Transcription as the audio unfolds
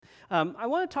I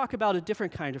want to talk about a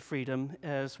different kind of freedom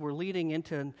as we're leading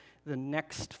into the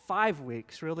next 5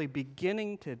 weeks, really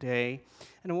beginning today.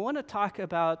 And I want to talk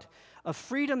about a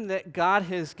freedom that God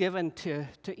has given to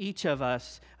each of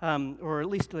us, or at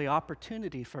least the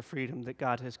opportunity for freedom that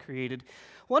God has created.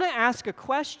 I want to ask a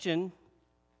question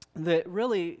that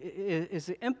really is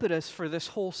the impetus for this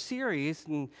whole series,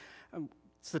 and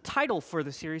it's the title for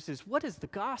the series is, what is the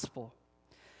gospel?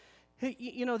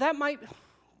 You know, that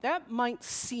might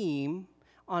seem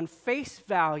on face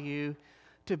value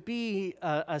to be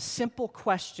a simple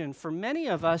question for many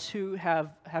of us who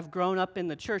have grown up in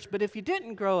the church. But if you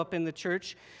didn't grow up in the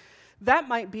church, that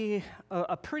might be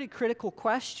a pretty critical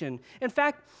question. In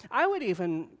fact, I would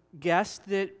even guess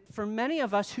that for many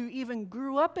of us who even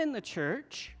grew up in the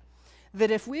church, that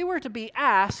if we were to be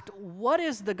asked, what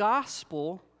is the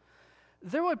gospel,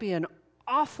 there would be an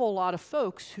awful lot of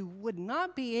folks who would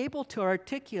not be able to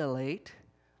articulate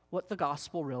what the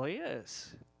gospel really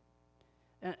is.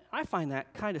 And I find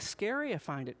that kind of scary. I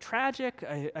find it tragic.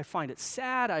 I find it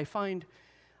sad. I find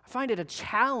it a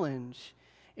challenge.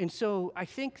 And so I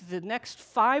think the next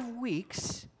 5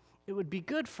 weeks, it would be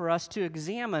good for us to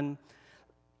examine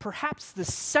perhaps the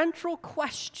central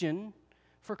question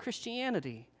for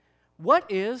Christianity. What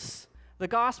is the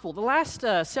gospel? The last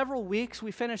several weeks, we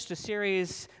finished a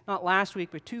series, not last week,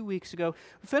 but 2 weeks ago.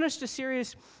 We finished a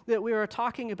series that we were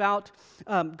talking about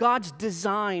God's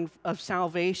design of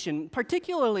salvation,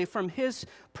 particularly from His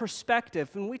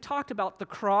perspective. And we talked about the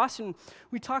cross, and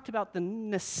we talked about the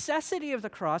necessity of the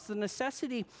cross, the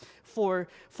necessity for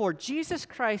Jesus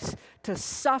Christ to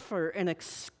suffer an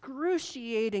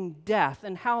excruciating death,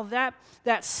 and how that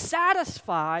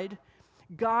satisfied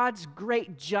God's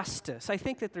great justice. I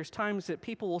think that there's times that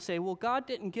people will say, well, God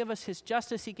didn't give us His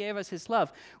justice, He gave us His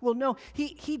love. Well, no,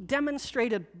 He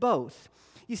demonstrated both.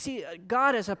 You see,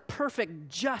 God is a perfect,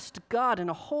 just God and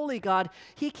a holy God.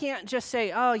 He can't just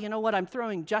say, oh, you know what, I'm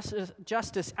throwing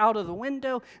justice out of the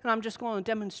window and I'm just going to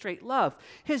demonstrate love.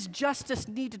 His justice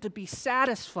needed to be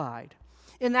satisfied.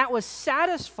 And that was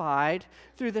satisfied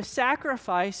through the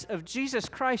sacrifice of Jesus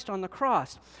Christ on the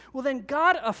cross. Well, then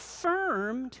God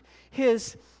affirmed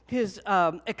His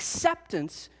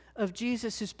acceptance of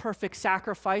Jesus' perfect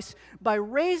sacrifice by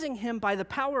raising Him by the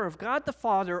power of God the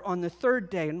Father on the third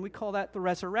day, and we call that the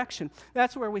resurrection.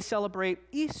 That's where we celebrate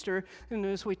Easter, and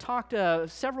as we talked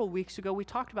several weeks ago, we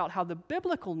talked about how the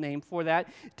biblical name for that,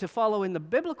 to follow in the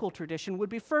biblical tradition, would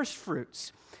be first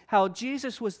fruits, how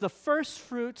Jesus was the first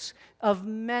fruits of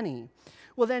many.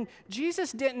 Well, then,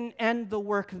 Jesus didn't end the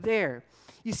work there.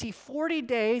 You see, 40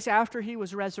 days after He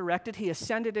was resurrected, He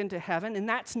ascended into heaven, and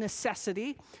that's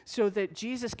necessity so that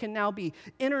Jesus can now be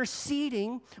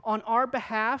interceding on our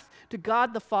behalf to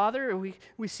God the Father.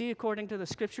 We see, according to the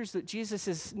Scriptures, that Jesus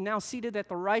is now seated at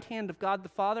the right hand of God the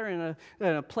Father in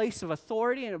a place of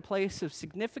authority, in a place of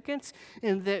significance,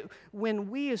 and that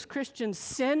when we as Christians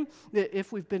sin, that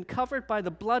if we've been covered by the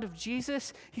blood of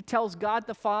Jesus, He tells God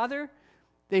the Father,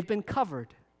 they've been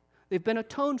covered. They've been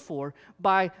atoned for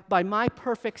by my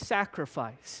perfect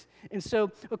sacrifice. And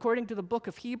so, according to the book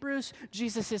of Hebrews,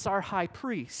 Jesus is our high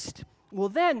priest. Well,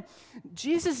 then,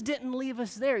 Jesus didn't leave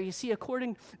us there. You see,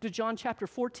 according to John chapter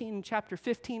 14, chapter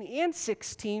 15, and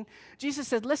 16, Jesus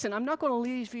said, listen, I'm not going to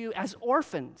leave you as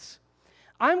orphans.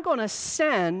 I'm going to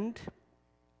send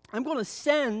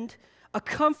a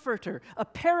comforter, a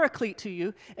paraclete to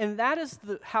you, and that is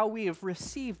how we have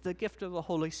received the gift of the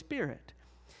Holy Spirit.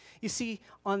 You see,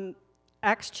 on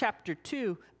Acts chapter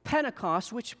 2,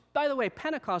 Pentecost, which, by the way,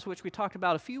 Pentecost, which we talked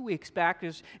about a few weeks back,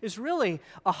 is really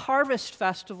a harvest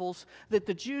festival that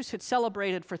the Jews had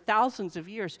celebrated for thousands of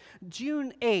years.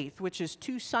 June 8th, which is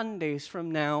 2 Sundays from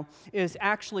now, is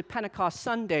actually Pentecost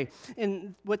Sunday.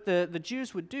 And what the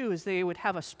Jews would do is they would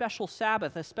have a special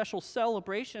Sabbath, a special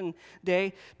celebration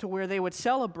day to where they would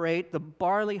celebrate the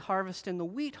barley harvest and the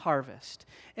wheat harvest.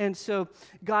 And so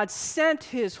God sent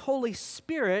His Holy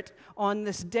Spirit on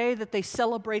this day that they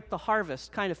celebrate the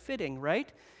harvest. Kind of fitting,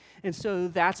 right? And so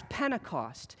that's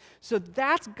Pentecost. So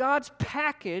that's God's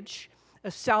package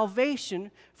of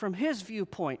salvation from His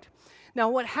viewpoint. Now,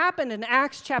 what happened in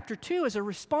Acts chapter 2 as a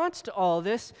response to all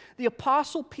this, the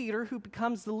apostle Peter, who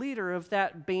becomes the leader of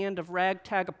that band of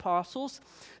ragtag apostles,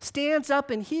 stands up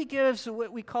and he gives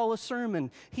what we call a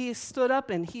sermon. He stood up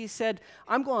and he said,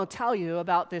 I'm going to tell you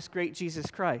about this great Jesus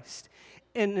Christ.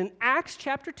 And in Acts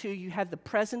chapter 2, you had the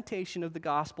presentation of the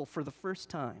gospel for the first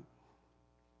time.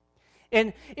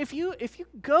 And if you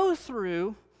go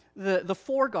through the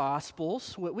four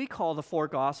Gospels, what we call the four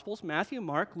Gospels, Matthew,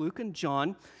 Mark, Luke, and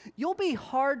John, you'll be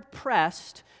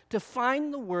hard-pressed to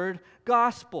find the word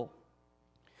gospel.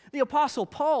 The Apostle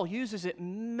Paul uses it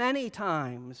many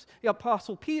times. The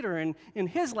Apostle Peter in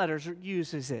his letters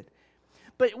uses it.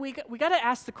 But we got to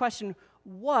ask the question,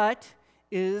 what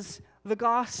is the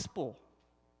gospel?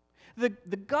 The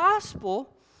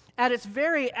gospel, at its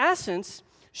very essence,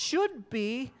 should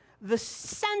be the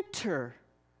center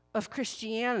of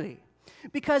Christianity,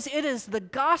 because it is the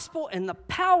gospel and the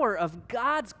power of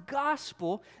God's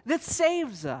gospel that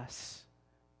saves us.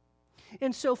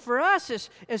 And so for us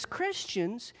as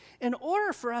Christians, in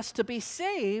order for us to be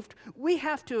saved, we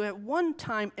have to at one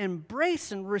time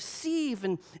embrace and receive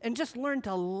and just learn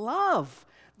to love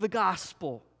the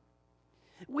gospel,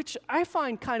 which I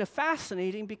find kind of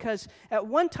fascinating, because at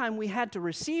one time we had to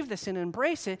receive this and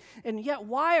embrace it, and yet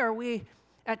why are we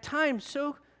at times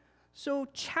so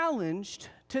challenged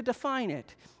to define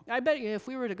it? I bet you if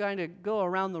we were to kind of go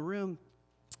around the room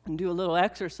and do a little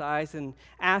exercise and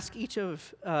ask each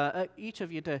of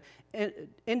you to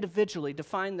individually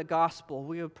define the gospel,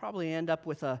 we would probably end up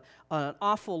with an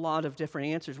awful lot of different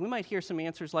answers. We might hear some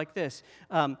answers like this.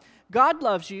 God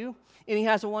loves you, and he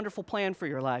has a wonderful plan for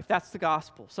your life. That's the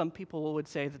gospel. Some people would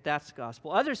say that that's the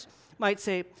gospel. Others might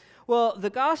say, well, the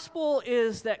gospel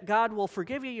is that God will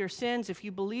forgive you your sins if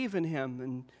you believe in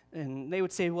him. And they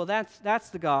would say, well, that's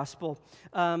the gospel.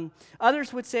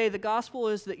 Others would say the gospel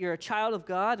is that you're a child of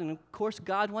God, and of course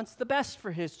God wants the best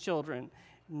for his children.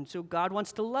 And so God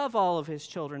wants to love all of his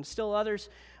children. Still others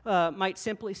might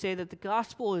simply say that the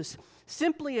gospel is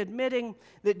simply admitting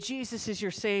that Jesus is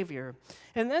your Savior.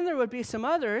 And then there would be some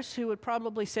others who would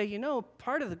probably say,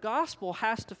 part of the gospel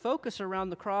has to focus around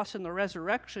the cross and the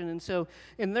resurrection. And so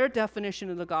in their definition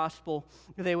of the gospel,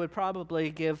 they would probably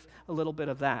give a little bit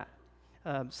of that.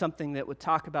 Something that would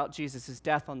talk about Jesus'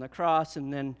 death on the cross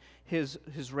and then his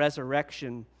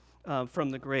resurrection from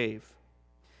the grave.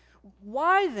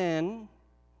 Why then,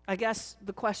 I guess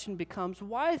the question becomes,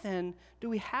 why then do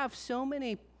we have so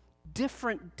many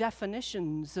different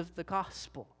definitions of the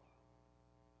gospel?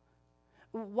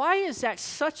 Why is that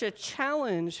such a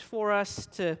challenge for us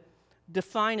to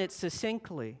define it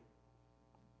succinctly?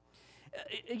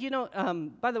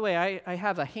 By the way, I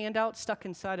have a handout stuck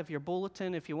inside of your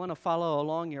bulletin. If you want to follow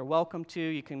along, you're welcome to.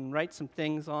 You can write some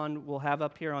things on, we'll have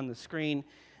up here on the screen.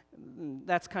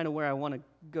 That's kind of where I want to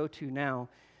go to now,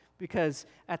 because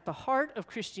at the heart of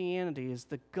Christianity is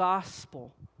the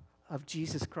gospel of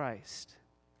Jesus Christ.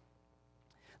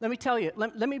 Let me tell you,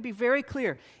 let me be very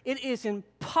clear. It is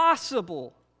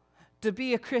impossible to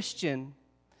be a Christian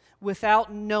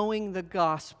without knowing the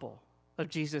gospel of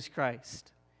Jesus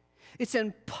Christ. It's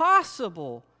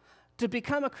impossible to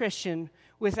become a Christian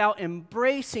without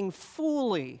embracing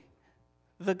fully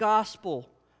the gospel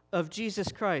of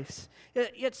Jesus Christ.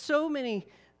 Yet so many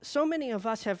of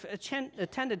us have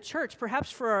attended church, perhaps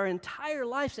for our entire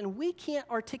lives, and we can't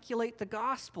articulate the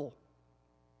gospel.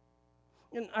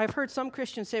 And I've heard some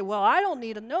Christians say, well, I don't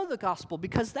need to know the gospel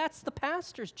because that's the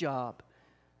pastor's job.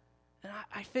 And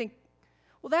I think,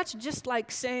 well, that's just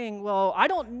like saying, well, I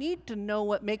don't need to know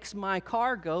what makes my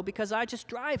car go because I just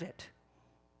drive it.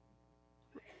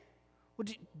 Well,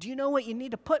 do you know what you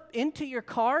need to put into your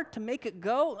car to make it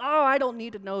go? Oh, I don't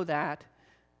need to know that.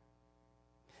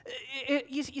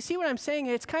 You see what I'm saying?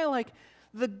 It's kind of like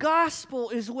the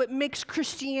gospel is what makes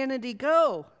Christianity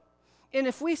go. And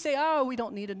if we say, oh, we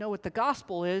don't need to know what the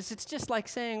gospel is, it's just like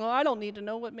saying, oh, I don't need to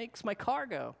know what makes my car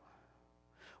go.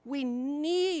 We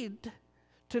need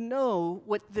to know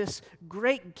what this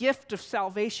great gift of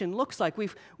salvation looks like.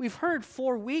 We've heard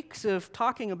 4 weeks of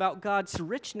talking about God's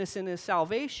richness in his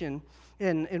salvation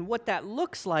and what that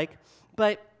looks like,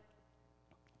 but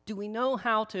do we know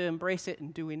how to embrace it,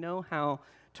 and do we know how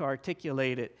to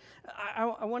articulate it?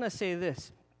 I want to say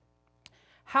this.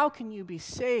 How can you be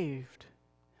saved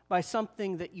by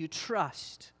something that you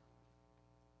trust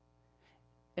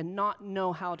and not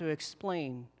know how to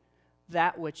explain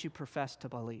that which you profess to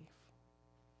believe?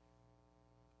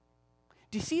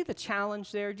 Do you see the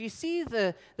challenge there? Do you see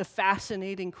the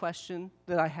fascinating question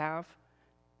that I have?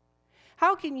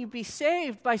 How can you be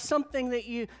saved by something that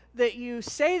you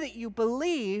say that you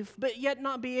believe, but yet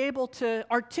not be able to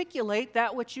articulate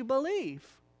that which you believe?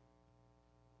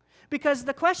 Because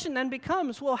the question then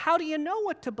becomes, well, how do you know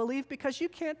what to believe because you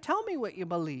can't tell me what you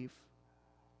believe?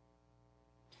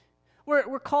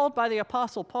 We're called by the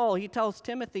Apostle Paul. He tells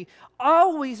Timothy,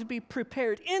 always be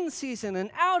prepared in season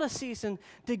and out of season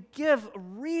to give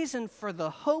reason for the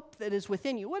hope that is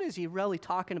within you. What is he really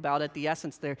talking about at the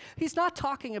essence there? He's not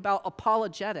talking about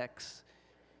apologetics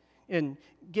and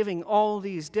giving all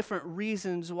these different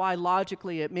reasons why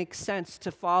logically it makes sense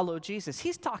to follow Jesus.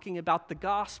 He's talking about the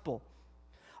gospel.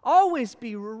 Always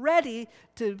be ready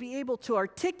to be able to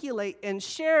articulate and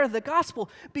share the gospel,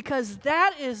 because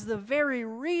that is the very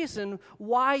reason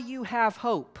why you have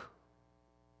hope.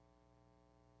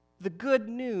 The good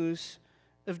news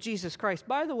of Jesus Christ.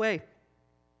 By the way,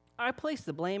 I place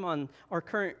the blame on our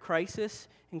current crisis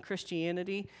in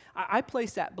Christianity. I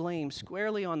place that blame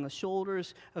squarely on the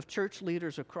shoulders of church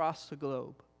leaders across the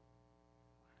globe.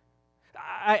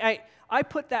 I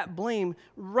put that blame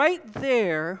right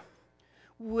there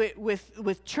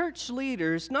with church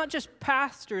leaders, not just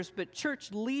pastors, but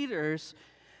church leaders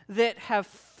that have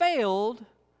failed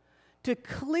to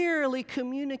clearly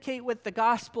communicate what the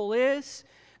gospel is,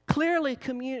 clearly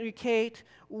communicate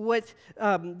what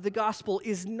the gospel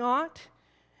is not,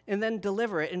 and then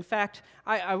deliver it. In fact,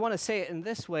 I want to say it in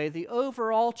this way. The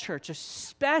overall church,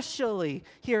 especially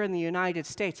here in the United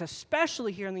States,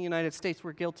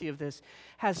 we're guilty of this,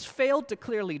 has failed to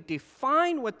clearly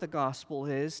define what the gospel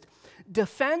is,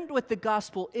 defend what the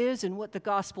gospel is and what the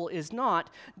gospel is not,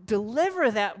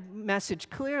 deliver that message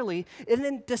clearly, and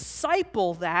then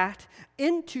disciple that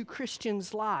into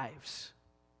Christians' lives.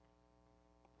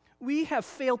 We have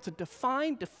failed to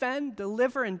define, defend,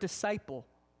 deliver, and disciple.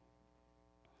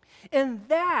 And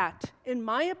that, in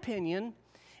my opinion,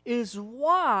 is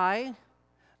why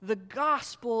the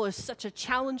gospel is such a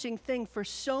challenging thing for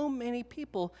so many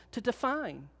people to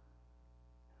define.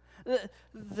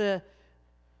 The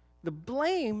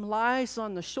blame lies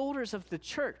on the shoulders of the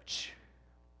church,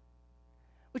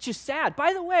 which is sad.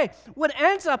 By the way, what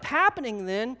ends up happening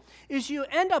then is you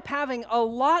end up having a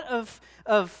lot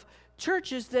of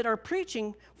churches that are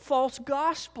preaching false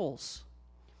gospels.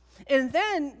 And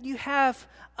then you have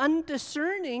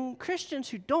undiscerning Christians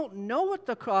who don't know what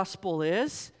the gospel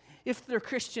is, if they're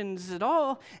Christians at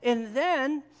all, and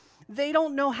then they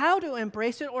don't know how to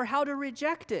embrace it or how to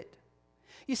reject it.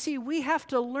 You see, we have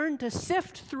to learn to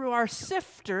sift through our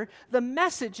sifter the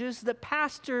messages that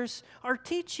pastors are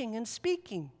teaching and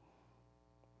speaking.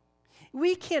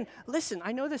 Listen,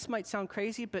 I know this might sound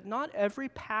crazy, but not every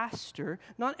pastor,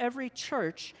 not every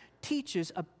church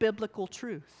teaches a biblical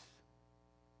truth.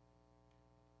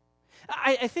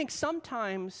 I think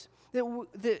sometimes that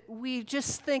we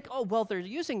just think, oh, well, they're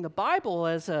using the Bible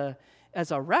as a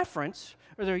reference,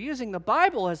 or they're using the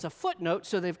Bible as a footnote,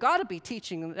 so they've got to be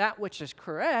teaching that which is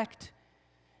correct.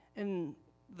 And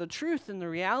the truth and the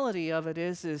reality of it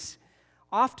is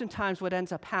oftentimes what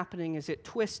ends up happening is it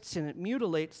twists and it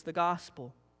mutilates the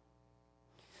gospel.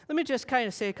 Let me just kind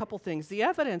of say a couple things. The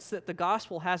evidence that the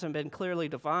gospel hasn't been clearly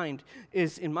defined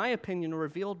is, in my opinion,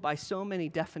 revealed by so many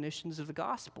definitions of the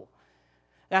gospel.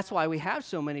 That's why we have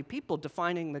so many people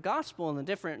defining the gospel in the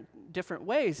different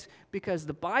ways, because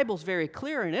the Bible's very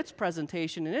clear in its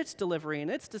presentation, in its delivery, in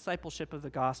its discipleship of the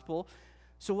gospel.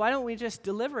 So why don't we just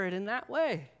deliver it in that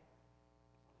way?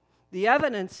 The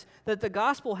evidence that the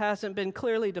gospel hasn't been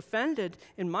clearly defended,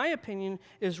 in my opinion,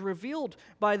 is revealed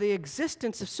by the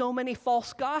existence of so many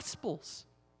false gospels.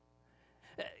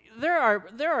 There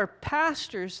are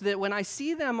pastors that when I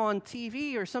see them on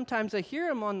TV, or sometimes I hear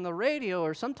them on the radio,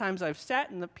 or sometimes I've sat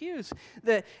in the pews,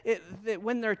 that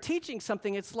when they're teaching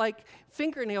something, it's like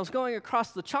fingernails going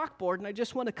across the chalkboard, and I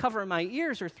just want to cover my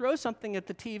ears or throw something at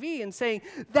the TV and saying,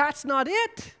 that's not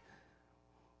it.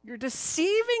 You're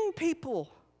deceiving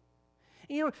people.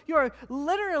 You're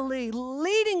literally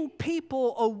leading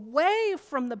people away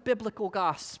from the biblical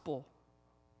gospel.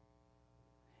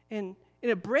 And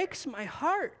it breaks my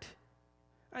heart.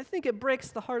 I think it breaks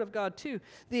the heart of God too.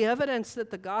 The evidence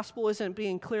that the gospel isn't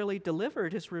being clearly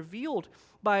delivered is revealed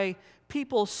by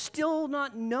people still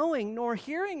not knowing nor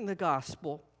hearing the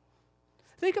gospel.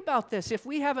 Think about this. If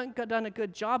we haven't done a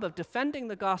good job of defending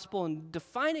the gospel and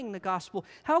defining the gospel,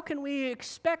 how can we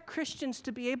expect Christians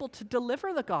to be able to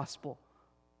deliver the gospel?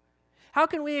 How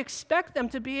can we expect them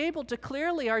to be able to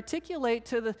clearly articulate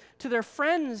to their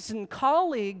friends and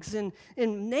colleagues and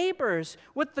neighbors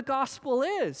what the gospel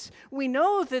is? We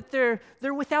know that they're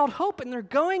without hope and they're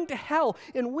going to hell,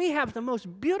 and we have the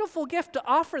most beautiful gift to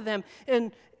offer them,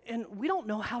 and we don't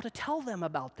know how to tell them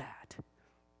about that.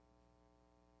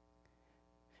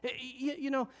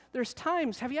 There's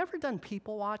times, have you ever done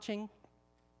people watching?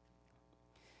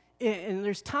 And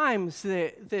there's times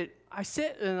that I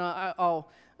sit and I'll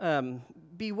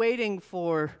be waiting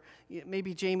for,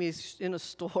 maybe Jamie's in a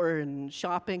store and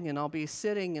shopping, and I'll be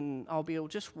sitting and I'll be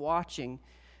just watching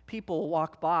people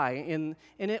walk by, and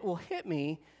it will hit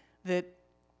me that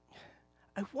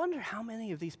I wonder how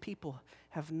many of these people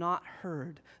have not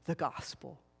heard the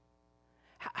gospel.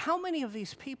 How many of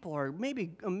these people are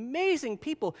maybe amazing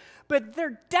people, but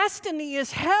their destiny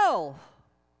is hell.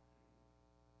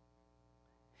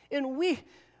 And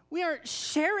We aren't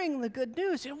sharing the good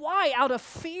news. And why? Out of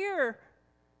fear.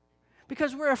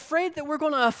 Because we're afraid that we're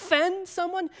going to offend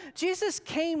someone. Jesus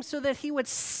came so that he would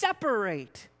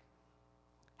separate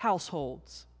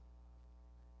households.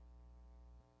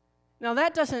 Now,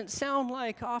 that doesn't sound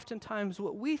like oftentimes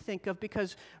what we think of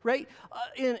because, right,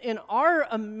 in our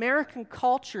American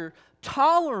culture,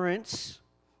 tolerance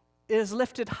is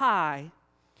lifted high.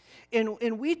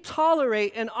 And we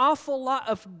tolerate an awful lot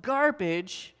of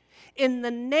garbage in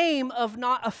the name of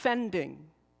not offending.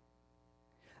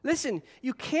 Listen,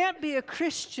 you can't be a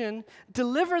Christian,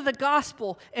 deliver the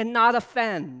gospel, and not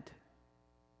offend.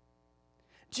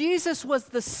 Jesus was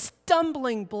the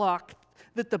stumbling block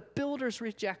that the builders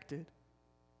rejected.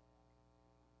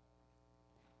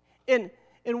 And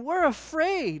we're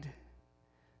afraid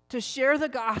to share the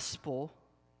gospel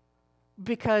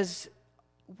because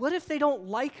what if they don't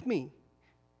like me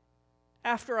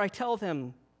after I tell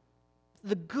them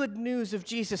the good news of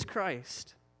Jesus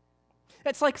Christ?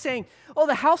 It's like saying, oh,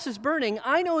 the house is burning.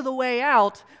 I know the way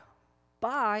out.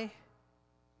 Bye.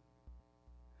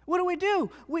 What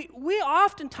do? We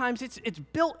oftentimes, it's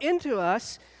built into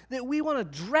us that we want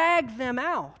to drag them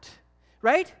out,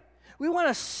 right? We want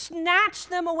to snatch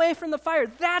them away from the fire.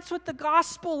 That's what the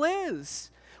gospel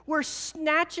is. We're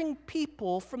snatching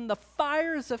people from the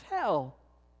fires of hell.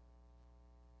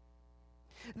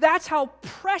 That's how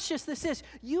precious this is.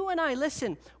 You and I,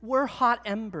 listen, we're hot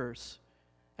embers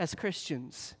as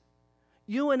Christians.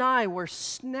 You and I were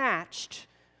snatched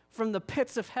from the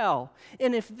pits of hell.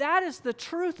 And if that is the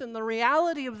truth and the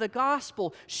reality of the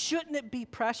gospel, shouldn't it be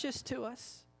precious to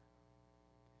us?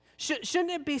 Shouldn't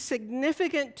it be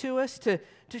significant to us to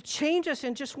change us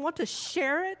and just want to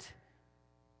share it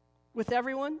with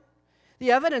everyone?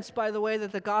 The evidence, by the way,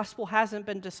 that the gospel hasn't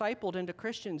been discipled into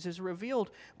Christians is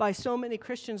revealed by so many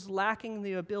Christians lacking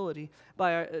the ability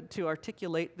to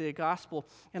articulate the gospel.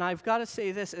 And I've got to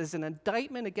say this as an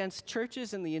indictment against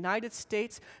churches in the United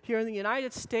States. Here in the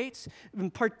United States,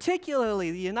 and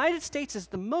particularly the United States is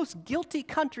the most guilty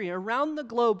country around the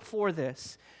globe for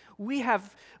this. We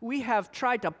have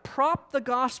tried to prop the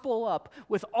gospel up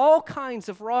with all kinds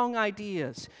of wrong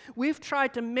ideas. We've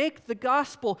tried to make the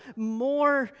gospel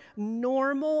more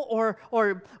normal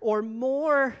or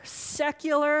more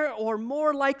secular or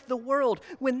more like the world,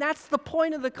 when that's the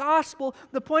point of the gospel.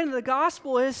 The point of the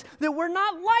gospel is that we're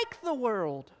not like the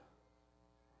world.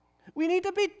 We need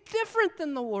to be different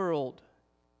than the world.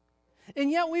 And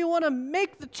yet we want to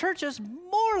make the churches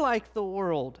more like the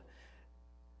world.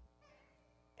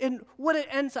 And what it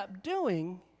ends up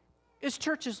doing is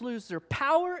churches lose their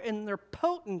power and their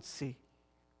potency.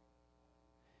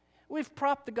 We've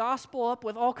propped the gospel up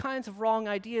with all kinds of wrong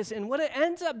ideas, and what it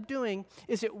ends up doing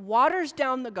is it waters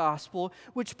down the gospel,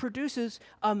 which produces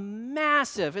a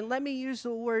massive, and let me use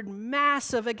the word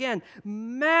massive again,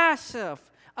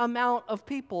 massive amount of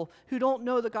people who don't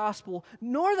know the gospel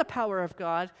nor the power of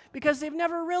God because they've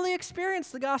never really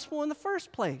experienced the gospel in the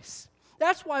first place.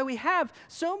 That's why we have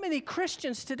so many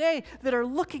Christians today that are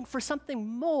looking for something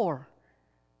more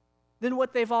than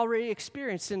what they've already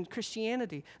experienced in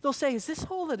Christianity. They'll say, is this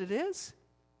all that it is?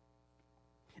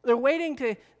 They're waiting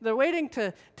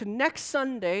to next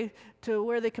Sunday to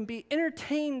where they can be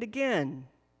entertained again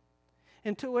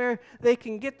and to where they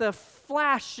can get the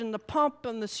flash and the pump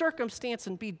and the circumstance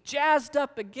and be jazzed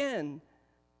up again.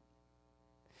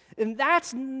 And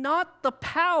that's not the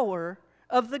power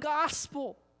of the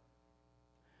gospel.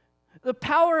 The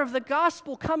power of the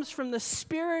gospel comes from the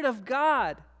Spirit of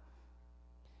God.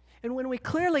 And when we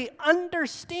clearly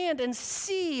understand and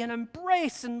see and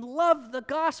embrace and love the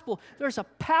gospel, there's a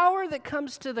power that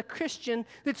comes to the Christian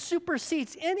that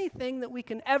supersedes anything that we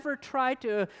can ever try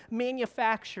to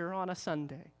manufacture on a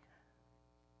Sunday.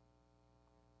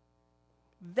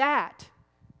 That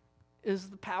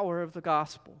is the power of the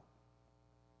gospel.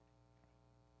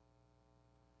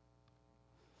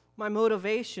 My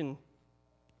motivation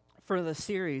for the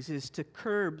series is to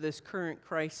curb this current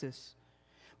crisis.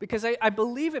 Because I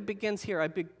believe it begins here. I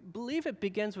believe it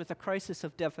begins with a crisis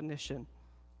of definition.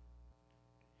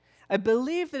 I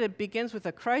believe that it begins with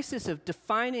a crisis of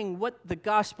defining what the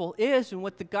gospel is and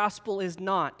what the gospel is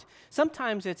not.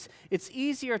 Sometimes it's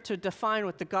easier to define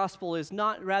what the gospel is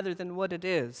not rather than what it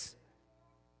is.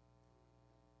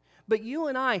 But you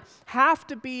and I have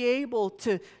to be able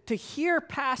to hear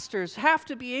pastors, have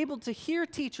to be able to hear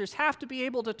teachers, have to be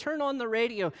able to turn on the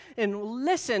radio and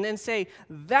listen and say,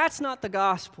 that's not the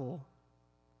gospel.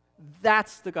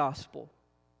 That's the gospel.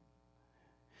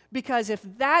 Because if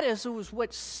that is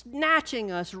what's snatching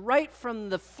us right from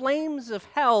the flames of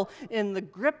hell in the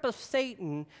grip of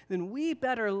Satan, then we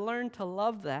better learn to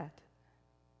love that.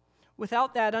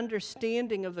 Without that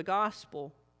understanding of the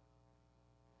gospel,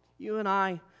 you and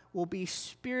I will be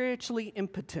spiritually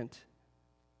impotent.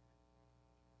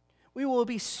 We will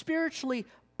be spiritually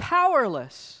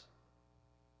powerless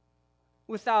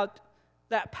without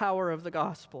that power of the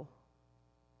gospel.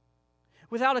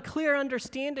 Without a clear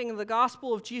understanding of the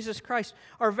gospel of Jesus Christ,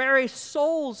 our very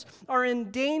souls are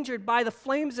endangered by the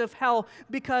flames of hell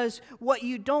because what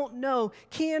you don't know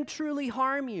can truly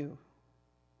harm you.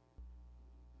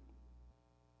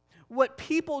 What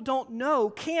people don't know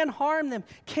can harm them,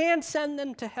 can send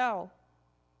them to hell.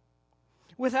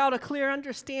 Without a clear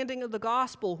understanding of the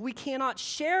gospel, we cannot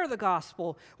share the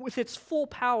gospel with its full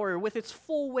power, with its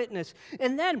full witness.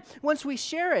 And then, once we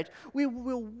share it, we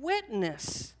will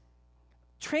witness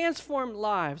transformed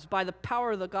lives by the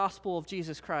power of the gospel of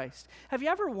Jesus Christ. Have you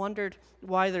ever wondered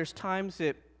why there's times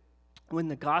that when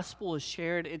the gospel is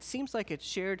shared, it seems like it's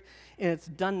shared and it's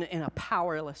done in a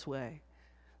powerless way?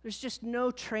 There's just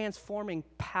no transforming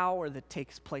power that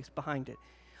takes place behind it.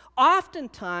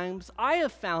 Oftentimes, I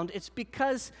have found it's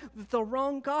because the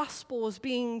wrong gospel is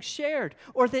being shared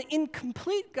or the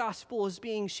incomplete gospel is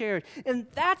being shared. And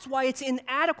that's why it's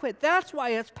inadequate. That's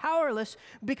why it's powerless,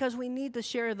 because we need to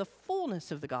share the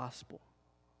fullness of the gospel.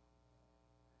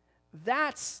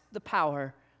 That's the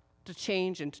power to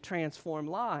change and to transform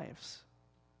lives.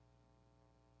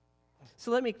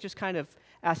 So let me just kind of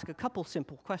ask a couple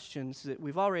simple questions that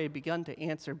we've already begun to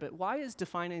answer, but why is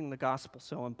defining the gospel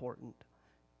so important?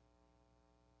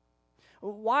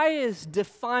 Why is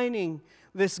defining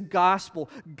this gospel,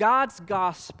 God's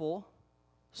gospel,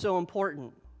 so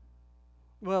important?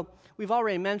 Well, we've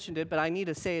already mentioned it, but I need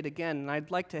to say it again, and I'd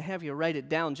like to have you write it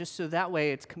down just so that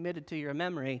way it's committed to your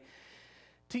memory.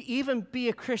 To even be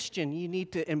a Christian, you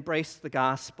need to embrace the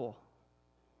gospel.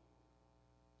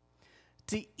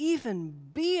 To even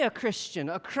be a Christian,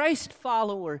 a Christ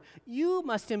follower, you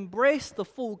must embrace the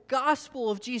full gospel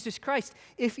of Jesus Christ.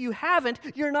 If you haven't,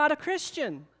 you're not a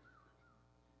Christian.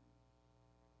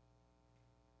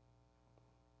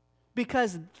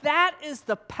 Because that is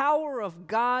the power of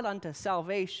God unto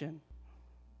salvation.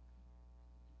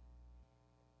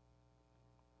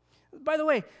 By the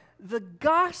way, the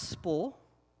gospel,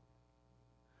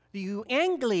 the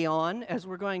euangelion, as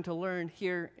we're going to learn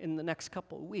here in the next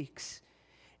couple of weeks,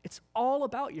 it's all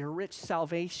about your rich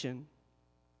salvation.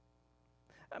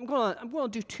 I'm going to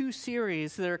do two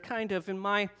series that are kind of, in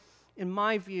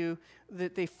my view,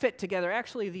 that they fit together.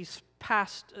 Actually, these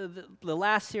past, the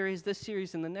last series, this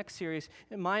series, and the next series,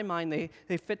 in my mind,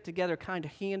 they fit together kind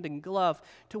of hand in glove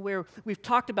to where we've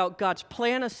talked about God's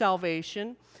plan of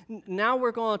salvation. Now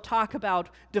we're going to talk about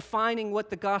defining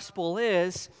what the gospel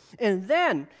is. And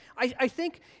then I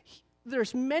think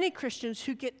there's many Christians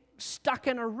who get stuck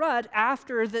in a rut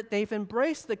after that they've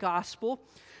embraced the gospel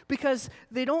because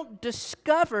they don't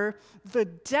discover the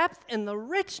depth and the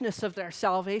richness of their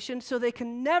salvation, so they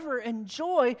can never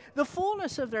enjoy the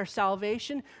fullness of their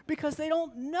salvation because they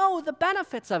don't know the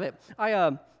benefits of it.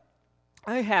 I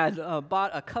had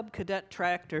bought a Cub Cadet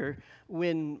tractor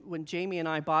when Jamie and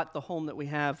I bought the home that we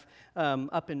have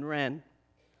up in Wren.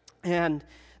 And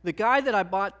the guy that I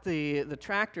bought the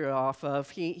tractor off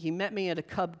of, he met me at a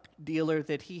Cub dealer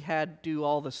that he had do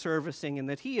all the servicing and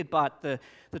that he had bought the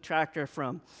tractor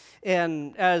from.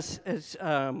 And as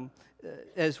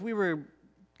we were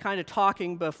kind of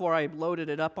talking before I loaded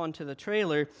it up onto the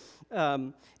trailer,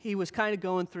 he was kind of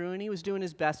going through and he was doing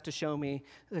his best to show me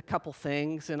a couple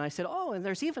things. And I said, oh, and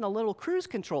there's even a little cruise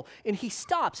control. And he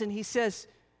stops and he says,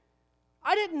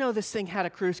 I didn't know this thing had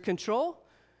a cruise control.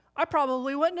 I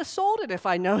probably wouldn't have sold it if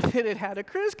I know that it had a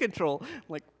cruise control. I'm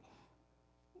like,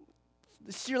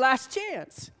 this is your last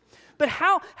chance. But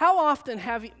how often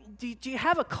do you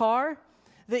have a car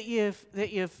that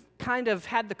you've kind of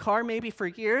had the car maybe for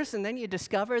years, and then you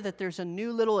discover that there's a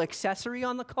new little accessory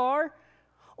on the car?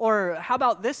 Or how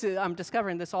about this? I'm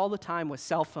discovering this all the time with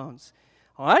cell phones.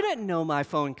 Oh, I didn't know my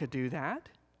phone could do that.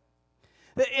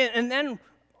 And then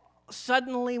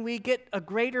suddenly we get a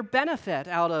greater benefit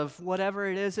out of whatever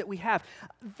it is that we have.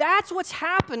 That's what's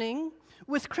happening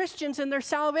with Christians and their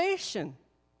salvation.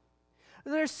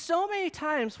 There's so many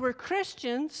times where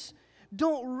Christians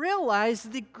don't realize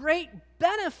the great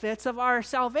benefits of our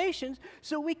salvation,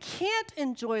 so we can't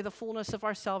enjoy the fullness of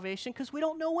our salvation because we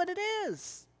don't know what it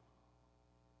is.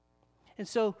 And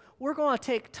so we're going to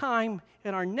take time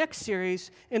in our next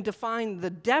series and define the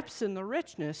depths and the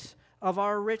richness of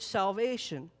our rich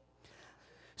salvation.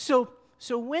 So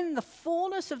when the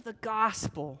fullness of the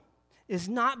gospel is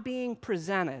not being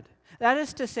presented, that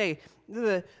is to say,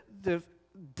 the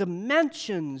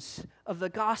dimensions of the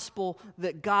gospel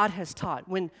that God has taught,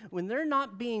 when they're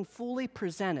not being fully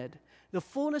presented, the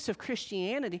fullness of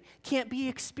Christianity can't be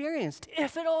experienced,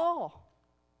 if at all.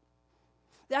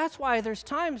 That's why there's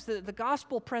times that the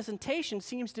gospel presentation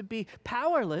seems to be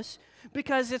powerless,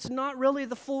 because it's not really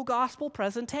the full gospel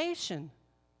presentation.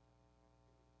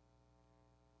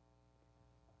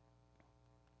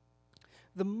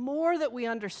 The more that we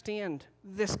understand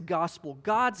this gospel,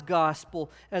 God's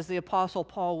gospel, as the Apostle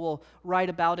Paul will write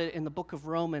about it in the book of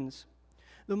Romans,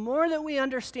 the more that we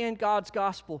understand God's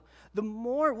gospel, the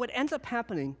more what ends up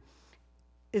happening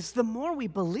is the more we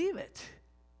believe it.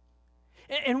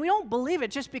 And we don't believe it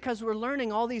just because we're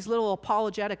learning all these little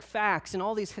apologetic facts and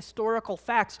all these historical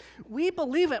facts. We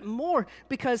believe it more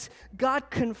because God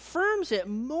confirms it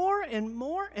more and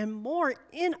more and more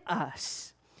in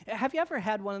us. Have you ever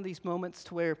had one of these moments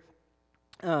to where,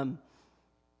 have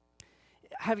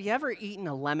you ever eaten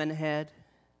a lemon head?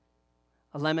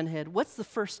 A lemon head? What's the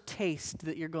first taste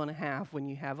that you're going to have when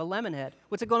you have a lemon head?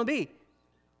 What's it going to be?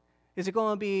 Is it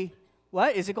going to be,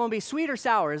 what? Is it going to be sweet or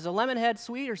sour? Is a lemon head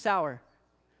sweet or sour?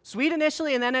 Sweet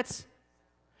initially, and then it's...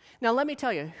 Now, let me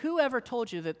tell you, whoever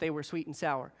told you that they were sweet and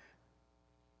sour?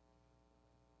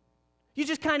 You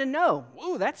just kind of know.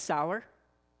 Ooh, that's sour.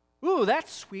 Ooh,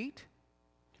 that's sweet.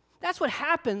 That's what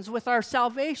happens with our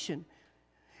salvation,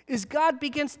 is God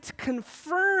begins to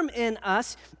confirm in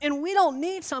us, and we don't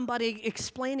need somebody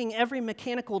explaining every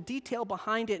mechanical detail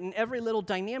behind it and every little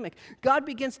dynamic. God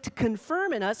begins to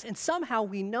confirm in us, and somehow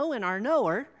we know in our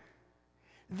knower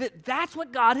that that's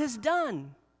what God has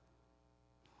done.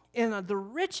 And the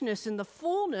richness and the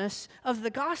fullness of the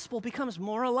gospel becomes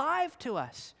more alive to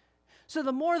us. So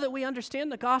the more that we understand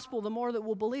the gospel, the more that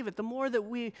we'll believe it. The more that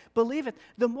we believe it,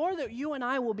 the more that you and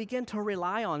I will begin to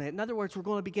rely on it. In other words, we're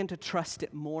going to begin to trust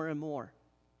it more and more.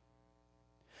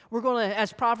 We're going to,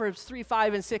 as Proverbs 3,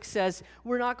 5, and 6 says,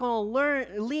 we're not going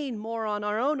to lean more on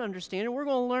our own understanding. We're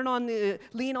going to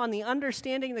lean on the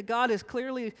understanding that God has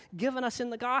clearly given us in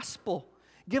the gospel,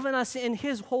 given us in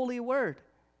His holy word.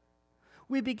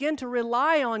 We begin to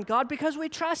rely on God because we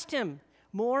trust Him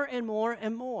more and more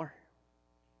and more.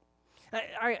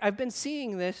 I've been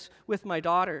seeing this with my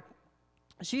daughter.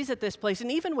 She's at this place,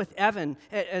 and even with Evan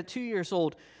at 2 years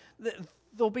old,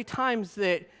 there'll be times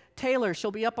that Taylor,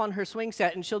 she'll be up on her swing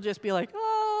set, and she'll just be like,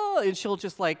 oh, and she'll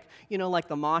just like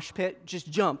the mosh pit, just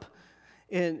jump.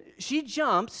 And she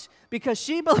jumps because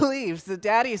she believes that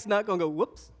Daddy is not going to go,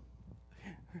 whoops.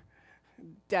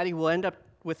 Daddy will end up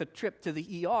with a trip to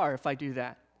the ER if I do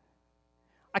that.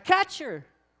 I catch her.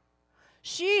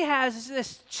 She has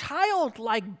this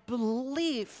childlike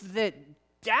belief that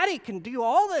Daddy can do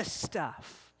all this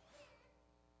stuff.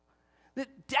 That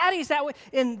Daddy's that way.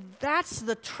 And that's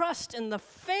the trust and the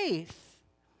faith.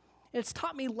 It's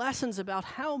taught me lessons about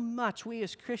how much we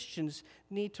as Christians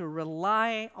need to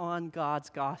rely on God's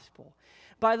gospel.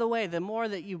 By the way, the more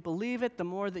that you believe it, the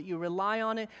more that you rely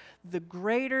on it, the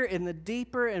greater and the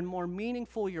deeper and more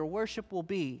meaningful your worship will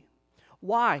be.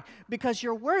 Why? Because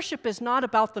your worship is not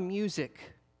about the music.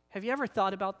 Have you ever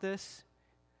thought about this?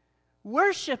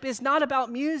 Worship is not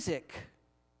about music.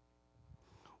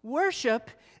 Worship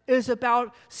is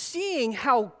about seeing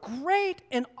how great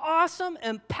and awesome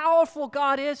and powerful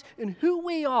God is and who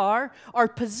we are, our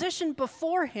position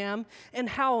before Him, and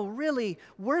how really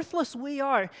worthless we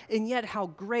are, and yet how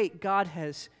great God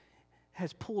has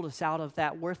pulled us out of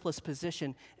that worthless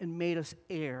position and made us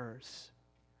heirs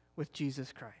with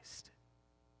Jesus Christ.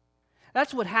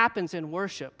 That's what happens in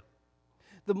worship.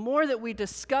 The more that we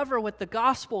discover what the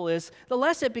gospel is, the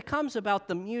less it becomes about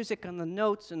the music and the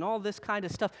notes and all this kind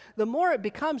of stuff. The more it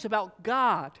becomes about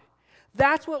God.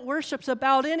 That's what worship's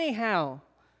about anyhow.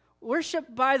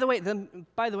 Worship, by the way,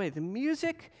 the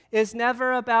music is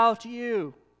never about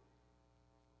you.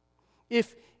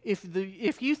 If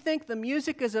you think the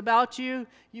music is about you,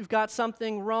 you've got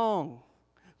something wrong.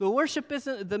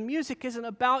 The music isn't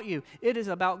about you. It is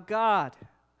about God.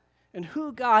 And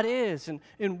who God is,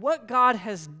 and what God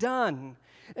has done.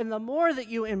 And the more that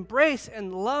you embrace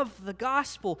and love the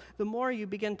gospel, the more you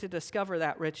begin to discover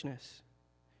that richness.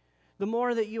 The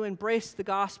more that you embrace the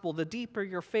gospel, the deeper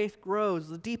your faith grows,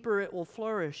 the deeper it will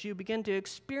flourish. You begin to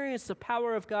experience the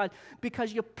power of God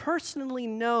because you personally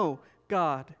know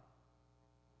God.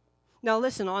 Now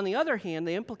listen, on the other hand,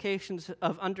 the implications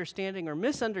of understanding or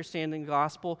misunderstanding the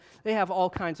gospel, they have all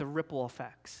kinds of ripple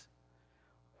effects.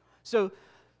 So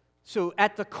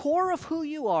at the core of who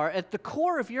you are, at the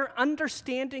core of your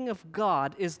understanding of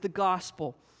God is the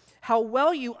gospel. How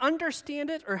well you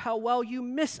understand it or how well you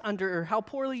or how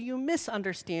poorly you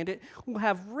misunderstand it will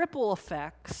have ripple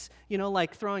effects,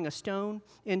 like throwing a stone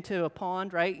into a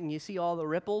pond, right? And you see all the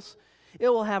ripples. It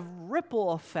will have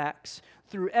ripple effects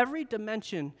through every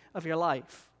dimension of your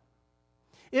life.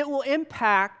 It will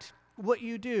impact what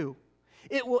you do.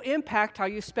 It will impact how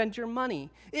you spend your money.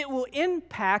 It will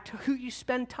impact who you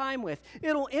spend time with.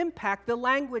 It'll impact the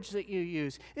language that you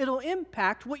use. It'll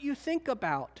impact what you think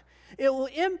about. It will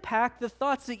impact the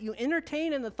thoughts that you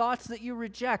entertain and the thoughts that you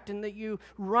reject and that you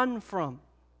run from.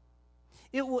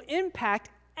 It will impact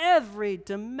every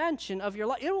dimension of your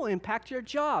life. It will impact your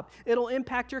job. It'll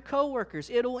impact your coworkers.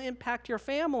 It'll impact your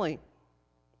family.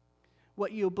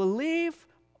 What you believe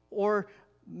or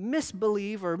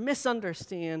misbelieve or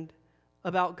misunderstand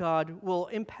about God will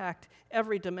impact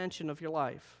every dimension of your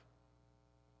life.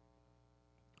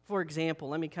 For example,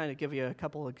 let me kind of give you a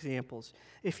couple examples.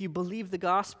 If you believe the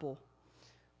gospel,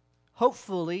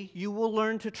 hopefully you will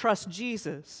learn to trust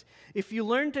Jesus. If you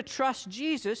learn to trust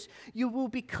Jesus, you will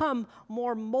become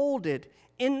more molded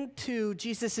into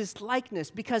Jesus'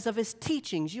 likeness because of his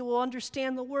teachings. You will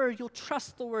understand the word. You'll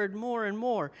trust the word more and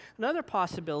more. Another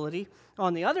possibility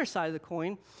on the other side of the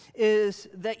coin is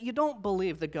that you don't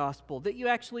believe the gospel, that you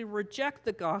actually reject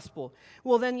the gospel.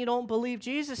 Well, then you don't believe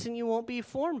Jesus and you won't be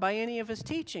formed by any of his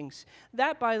teachings.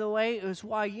 That, by the way, is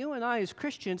why you and I as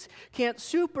Christians can't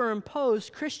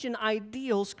superimpose Christian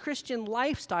ideals, Christian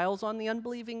lifestyles on the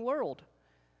unbelieving world.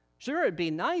 Sure, it'd be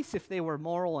nice if they were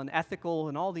moral and ethical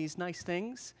and all these nice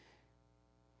things.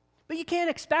 But you can't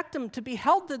expect them to be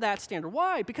held to that standard.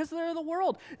 Why? Because they're the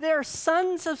world. They're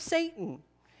sons of Satan.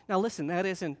 Now listen, that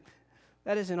isn't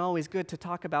always good to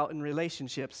talk about in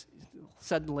relationships.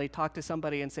 Suddenly talk to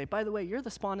somebody and say, by the way, you're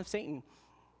the spawn of Satan.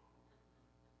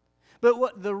 But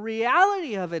what the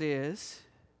reality of it is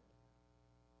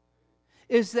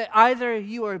that either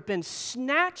you have been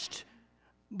snatched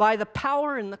by the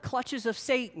power and the clutches of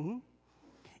Satan,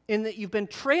 in that you've been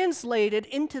translated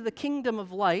into the kingdom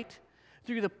of light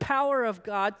through the power of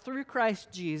God, through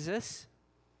Christ Jesus,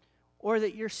 or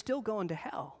that you're still going to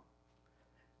hell.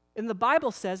 And the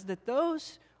Bible says that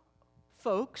those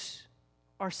folks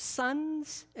are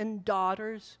sons and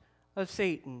daughters of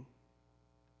Satan.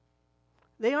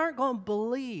 They aren't going to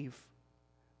believe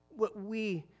what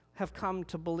we have come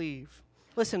to believe.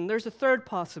 Listen, there's a third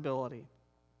possibility.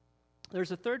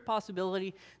 There's a third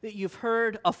possibility that you've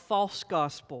heard a false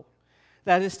gospel.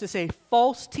 That is to say,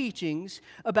 false teachings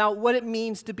about what it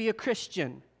means to be a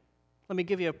Christian. Let me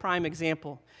give you a prime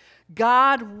example.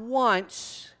 God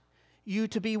wants you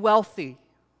to be wealthy.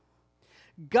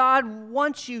 God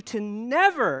wants you to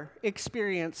never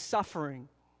experience suffering.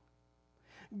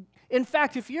 In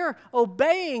fact, if you're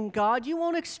obeying God, you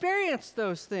won't experience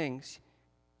those things.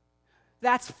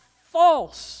 That's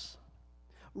false.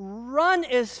 Run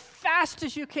as fast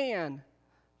as you can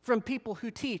from people who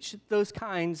teach those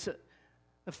kinds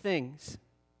of things.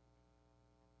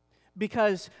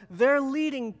 Because they're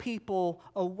leading people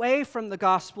away from the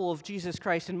gospel of Jesus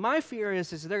Christ. And my fear is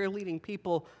they're leading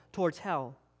people towards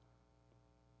hell.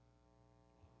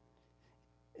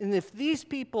 And if these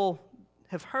people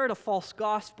have heard a false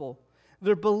gospel,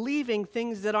 they're believing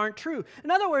things that aren't true.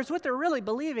 In other words, what they're really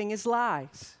believing is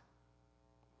lies.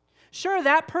 Sure,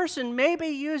 that person may be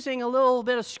using a little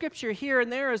bit of scripture here and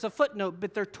there as a footnote,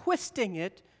 but they're twisting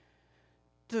it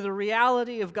to the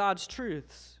reality of God's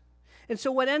truths. And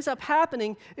so what ends up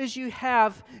happening is you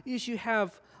have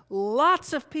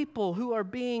lots of people who are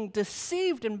being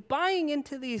deceived and buying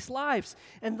into these lies,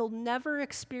 and they'll never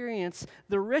experience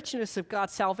the richness of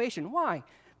God's salvation. Why?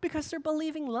 Because they're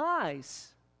believing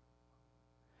lies.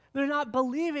 They're not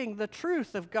believing the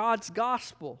truth of God's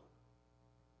gospel.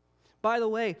 By the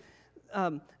way,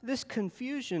 this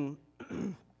confusion,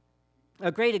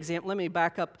 a great example, let me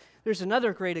back up. There's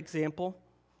another great example.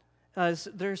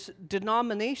 There's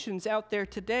denominations out there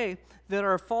today that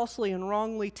are falsely and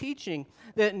wrongly teaching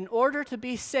that in order to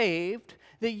be saved,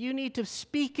 that you need to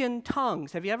speak in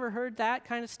tongues. Have you ever heard that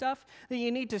kind of stuff? That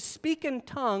you need to speak in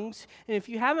tongues, and if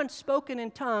you haven't spoken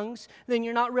in tongues, then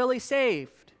you're not really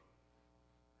saved.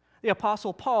 The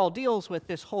Apostle Paul deals with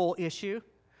this whole issue,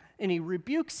 and he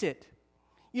rebukes it.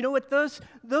 You know what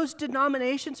those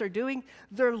denominations are doing?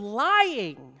 They're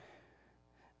lying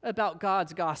about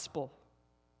God's gospel.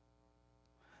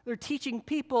 They're teaching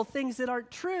people things that aren't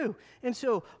true. And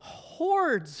so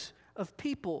hordes of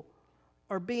people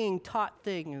are being taught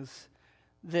things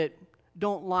that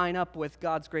don't line up with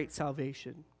God's great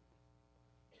salvation.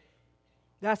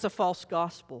 That's a false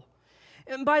gospel.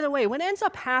 And by the way, what ends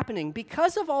up happening,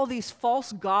 because of all these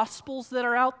false gospels that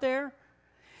are out there,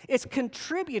 it's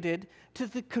contributed to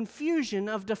the confusion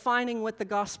of defining what the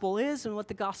gospel is and what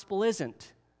the gospel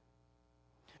isn't.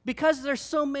 Because there's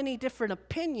so many different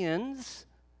opinions,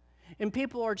 and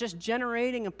people are just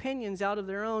generating opinions out of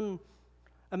their own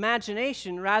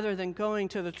imagination rather than going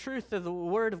to the truth of the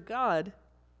Word of God,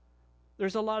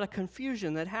 there's a lot of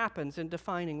confusion that happens in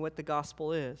defining what the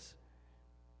gospel is.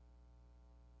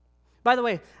 By the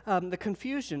way, the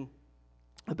confusion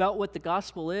about what the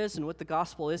gospel is and what the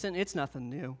gospel isn't, it's nothing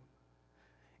new.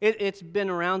 It's been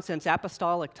around since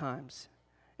apostolic times.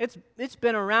 It's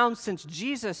been around since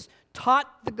Jesus taught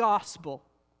the gospel.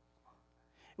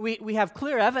 We have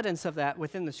clear evidence of that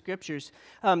within the Scriptures.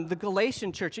 The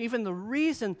Galatian church, even the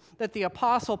reason that the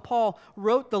Apostle Paul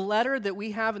wrote the letter that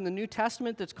we have in the New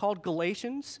Testament that's called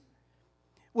Galatians,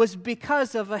 was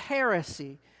because of a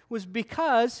heresy, was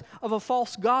because of a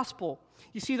false gospel.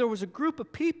 You see, there was a group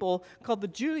of people called the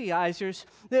Judaizers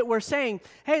that were saying,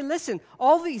 hey, listen,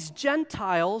 all these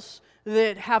Gentiles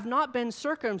that have not been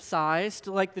circumcised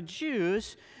like the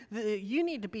Jews, you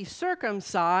need to be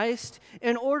circumcised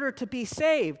in order to be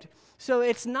saved. So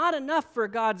it's not enough for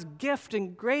God's gift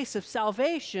and grace of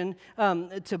salvation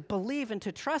to believe and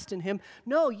to trust in Him.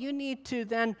 No, you need to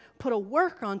then put a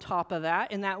work on top of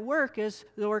that, and that work is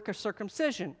the work of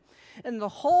circumcision. And the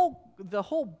whole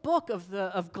book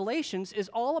of Galatians is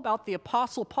all about the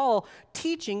Apostle Paul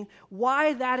teaching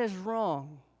why that is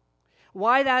wrong,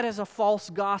 why that is a false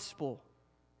gospel.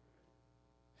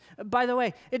 By the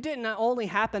way, it didn't only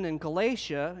happen in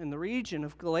Galatia, in the region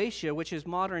of Galatia, which is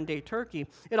modern-day Turkey.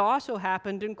 It also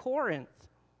happened in Corinth.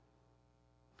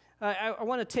 I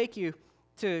want to take you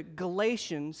to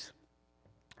Galatians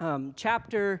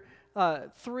chapter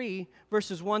 3,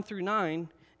 verses 1 through 9,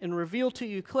 and reveal to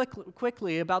you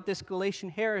quickly about this Galatian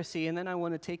heresy, and then I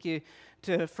want to take you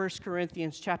to 1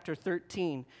 Corinthians chapter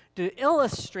 13 to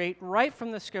illustrate right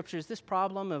from the Scriptures this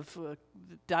problem of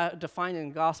defining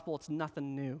the gospel. It's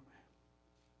nothing new.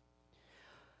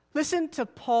 Listen to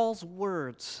Paul's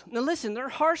words. Now listen, they're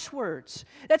harsh words.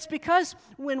 That's because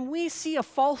when we see a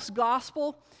false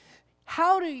gospel,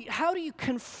 how do you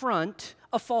confront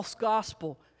a false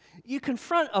gospel? You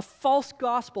confront a false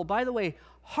gospel, by the way,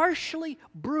 harshly,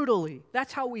 brutally.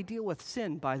 That's how we deal with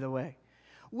sin, by the way.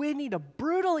 We need to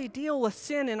brutally deal with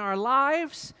sin in our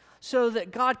lives so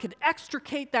that God could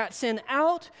extricate that sin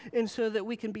out and so that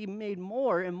we can be made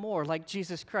more and more like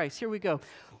Jesus Christ. Here we go.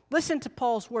 Listen to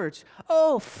Paul's words.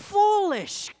 Oh,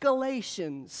 foolish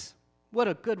Galatians. What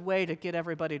a good way to get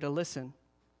everybody to listen.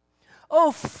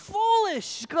 Oh,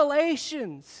 foolish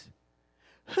Galatians.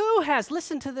 Who has,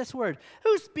 listen to this word,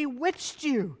 who's bewitched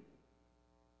you?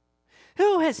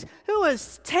 Who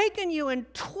has taken you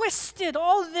and twisted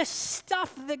all this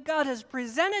stuff that God has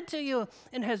presented to you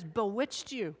and has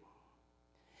bewitched you?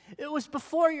 It was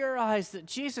before your eyes that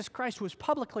Jesus Christ was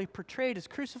publicly portrayed as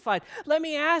crucified. Let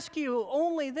me ask you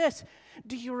only this.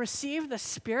 Do you receive the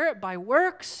Spirit by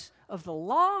works of the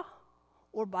law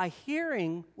or by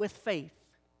hearing with faith?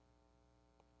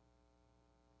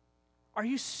 Are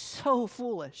you so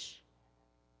foolish?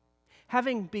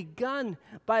 Having begun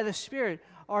by the Spirit,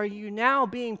 are you now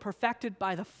being perfected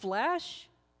by the flesh?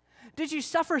 Did you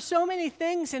suffer so many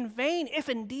things in vain, if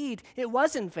indeed it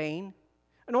was in vain?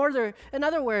 In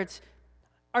other words,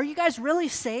 are you guys really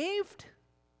saved?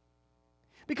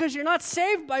 Because you're not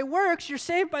saved by works, you're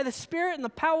saved by the Spirit and the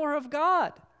power of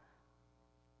God.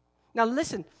 Now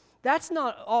listen, that's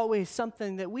not always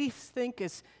something that we think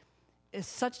is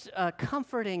such a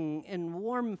comforting and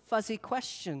warm, fuzzy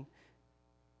question.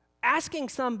 Asking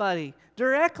somebody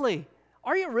directly,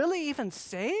 are you really even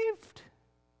saved?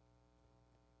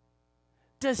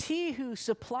 Does he who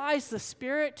supplies the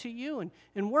Spirit to you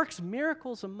and works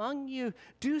miracles among you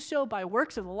do so by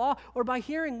works of the law or by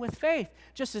hearing with faith?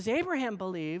 Just as Abraham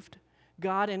believed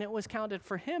God and it was counted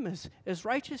for him as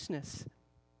righteousness.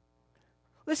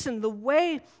 Listen, the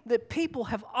way that people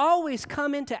have always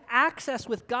come into access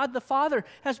with God the Father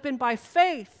has been by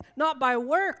faith, not by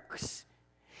works.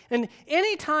 And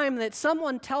any time that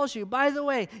someone tells you, by the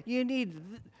way, you need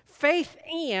faith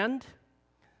and,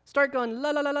 start going,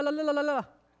 la, la, la, la, la, la, la, la.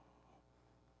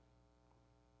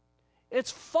 It's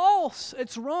false.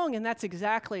 It's wrong. And that's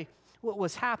exactly what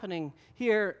was happening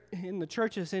here in the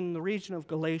churches in the region of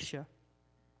Galatia.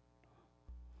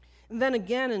 And then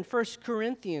again in 1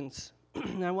 Corinthians,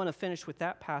 and I want to finish with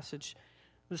that passage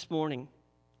this morning.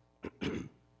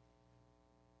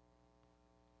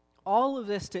 All of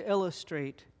this to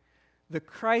illustrate the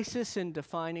crisis in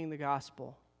defining the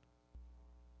gospel.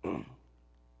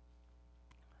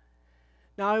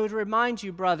 Now, I would remind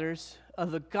you, brothers,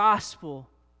 of the gospel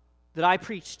that I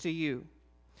preached to you.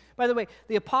 By the way,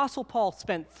 the Apostle Paul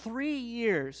spent 3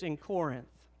 years in Corinth.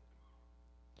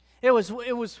 It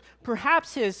was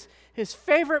perhaps his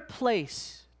favorite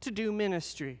place to do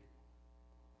ministry.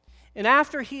 And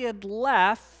after he had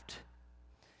left,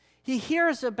 he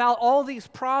hears about all these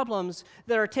problems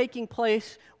that are taking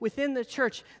place within the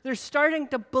church. They're starting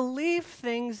to believe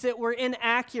things that were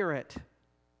inaccurate.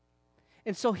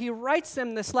 And so he writes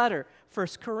them this letter, 1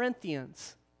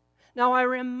 Corinthians. Now I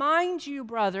remind you,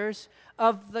 brothers,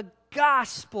 of the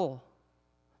gospel,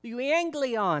 the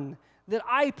euangelion, that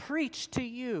I preached to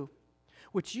you,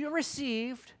 which you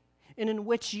received and in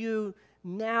which you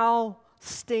now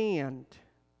stand.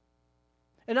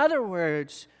 In other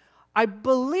words, I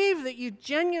believe that you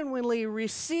genuinely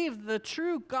received the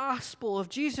true gospel of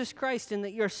Jesus Christ and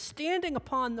that you're standing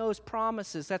upon those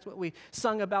promises. That's what we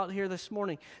sung about here this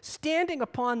morning. Standing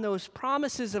upon those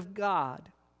promises of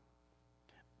God.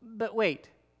 But wait,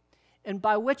 and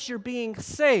by which you're being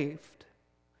saved.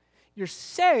 You're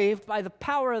saved by the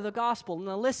power of the gospel.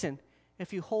 Now listen,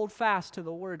 if you hold fast to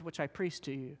the word which I preached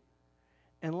to you,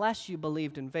 unless you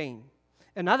believed in vain.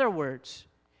 In other words,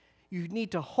 you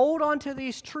need to hold on to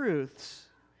these truths.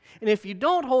 And if you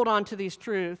don't hold on to these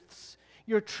truths,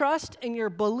 your trust and your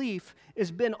belief has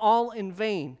been all in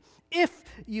vain. If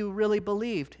you really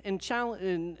believed. And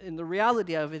the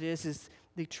reality of it is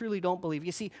they truly don't believe.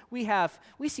 You see, we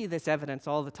see this evidence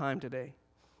all the time today.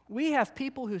 We have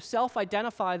people who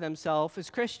self-identify themselves as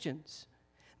Christians.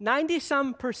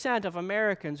 90-some% of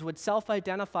Americans would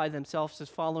self-identify themselves as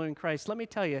following Christ. Let me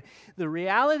tell you, the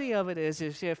reality of it is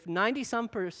if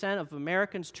 90-some% of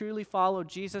Americans truly followed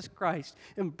Jesus Christ,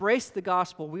 embraced the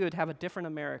gospel, we would have a different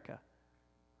America.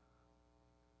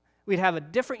 We'd have a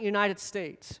different United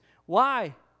States.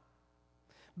 Why?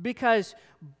 Because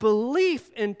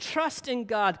belief and trust in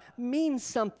God means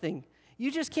something. You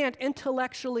just can't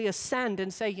intellectually ascend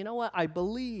and say, you know what, I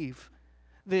believe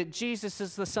that Jesus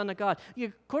is the Son of God.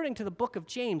 According to the book of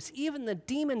James, even the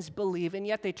demons believe and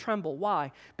yet they tremble.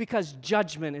 Why? Because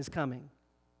judgment is coming.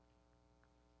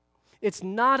 It's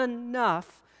not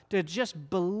enough to just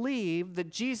believe that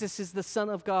Jesus is the Son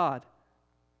of God.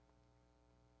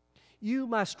 You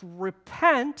must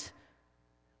repent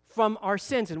from our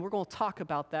sins, and we're going to talk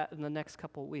about that in the next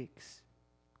couple of weeks.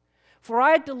 For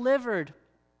I delivered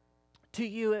to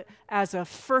you as of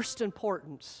first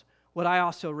importance what I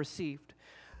also received.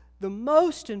 The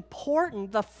most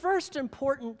important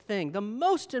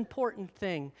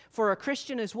thing for a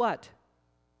Christian is what?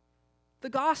 The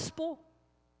gospel.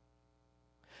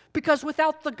 Because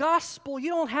without the gospel,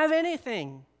 you don't have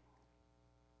anything.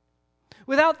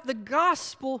 Without the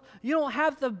gospel, you don't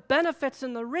have the benefits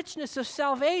and the richness of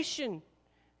salvation.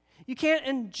 You can't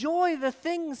enjoy the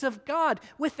things of God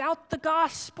without the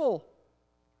gospel.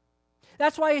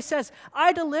 That's why he says,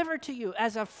 I deliver to you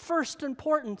as of first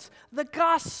importance the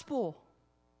gospel.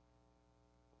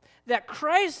 That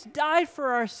Christ died for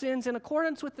our sins in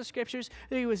accordance with the Scriptures,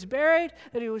 that he was buried,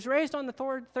 that he was raised on the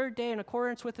third day in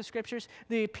accordance with the Scriptures,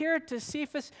 that he appeared to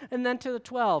Cephas and then to the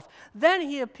 12. Then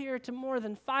he appeared to more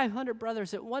than 500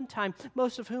 brothers at one time,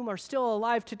 most of whom are still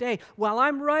alive today. While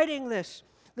I'm writing this,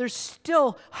 there's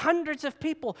still hundreds of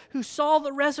people who saw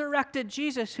the resurrected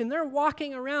Jesus, and they're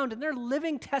walking around and they're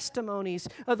living testimonies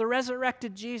of the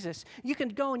resurrected Jesus. You can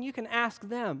go and you can ask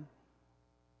them.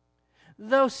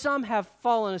 Though some have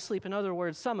fallen asleep, in other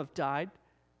words, some have died,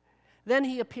 then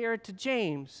he appeared to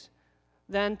James,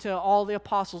 then to all the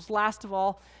apostles. Last of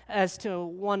all, as to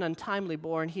one untimely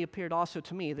born, he appeared also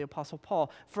to me, the apostle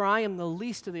Paul. For I am the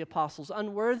least of the apostles,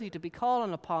 unworthy to be called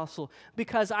an apostle,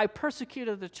 because I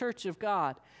persecuted the church of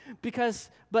God.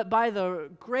 But by the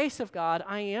grace of God,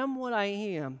 I am what I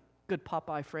am. Good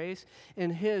Popeye phrase.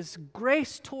 And his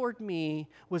grace toward me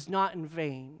was not in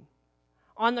vain.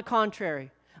 On the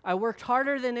contrary, I worked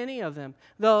harder than any of them,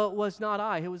 though it was not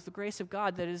I. It was the grace of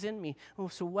God that is in me.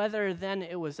 So whether then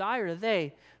it was I or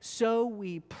they, so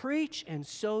we preach and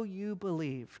so you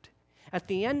believed. At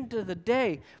the end of the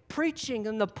day, preaching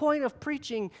and the point of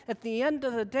preaching, at the end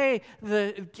of the day,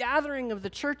 the gathering of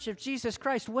the church of Jesus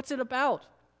Christ, what's it about?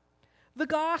 The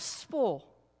gospel,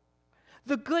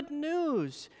 the good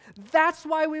news. That's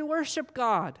why we worship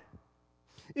God.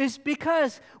 Is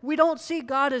because we don't see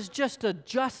God as just a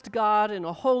just God and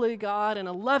a holy God and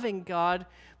a loving God,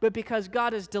 but because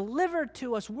God has delivered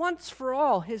to us once for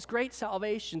all his great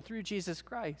salvation through Jesus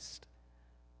Christ.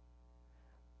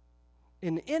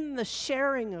 And in the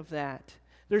sharing of that,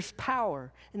 there's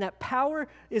power, and that power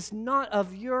is not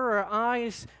of your or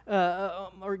I's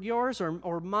or yours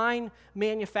or mine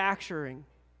manufacturing.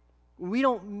 We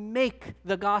don't make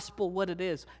the gospel what it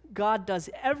is. God does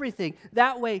everything.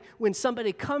 That way, when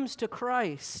somebody comes to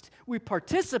Christ, we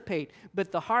participate,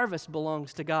 but the harvest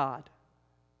belongs to God.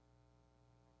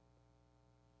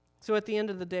 So at the end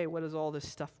of the day, what does all this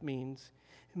stuff mean?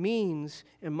 It means,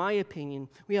 in my opinion,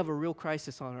 we have a real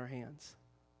crisis on our hands.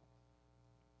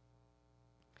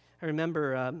 I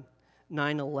remember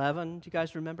 9/11. Do you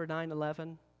guys remember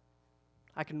 9/11?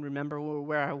 I can remember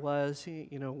where I was,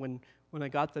 when I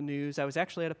got the news. I was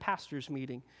actually at a pastor's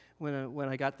meeting when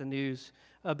I got the news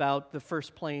about the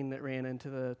first plane that ran into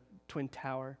the Twin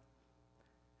Tower.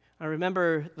 I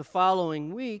remember the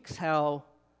following weeks how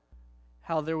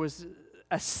there was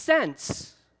a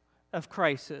sense of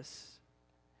crisis.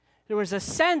 There was a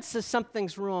sense that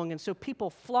something's wrong, and so people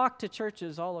flocked to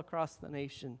churches all across the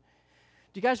nation.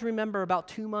 Do you guys remember about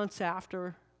 2 months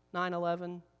after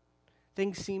 9/11,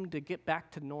 things seemed to get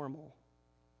back to normal?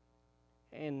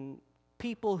 And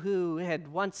people who had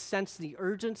once sensed the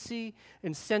urgency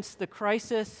and sensed the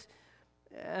crisis,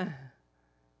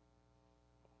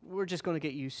 we're just going to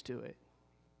get used to it.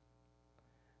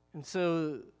 And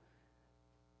so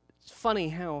it's funny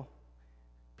how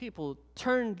people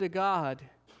turn to God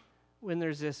when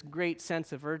there's this great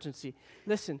sense of urgency.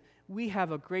 Listen, we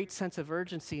have a great sense of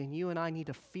urgency, and you and I need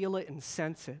to feel it and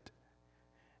sense it.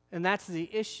 And that's the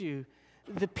issue.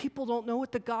 The people don't know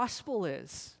what the gospel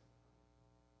is.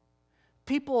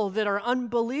 People that are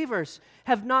unbelievers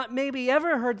have not maybe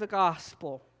ever heard the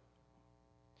gospel.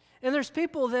 And there's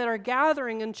people that are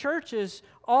gathering in churches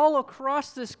all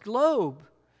across this globe,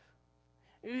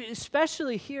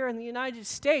 especially here in the United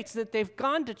States, that they've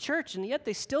gone to church and yet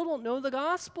they still don't know the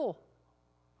gospel.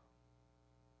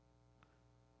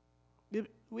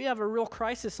 We have a real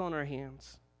crisis on our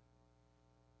hands.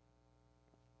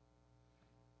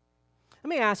 Let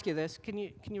me ask you this. Can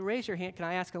you raise your hand? Can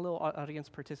I ask a little audience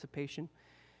participation?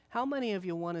 How many of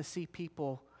you want to see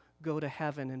people go to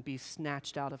heaven and be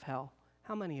snatched out of hell?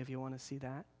 How many of you want to see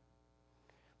that?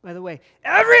 By the way,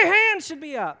 every hand should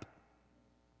be up.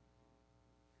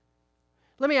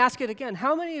 Let me ask it again.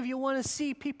 How many of you want to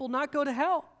see people not go to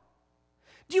hell?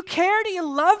 Do you care? Do you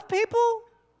love people?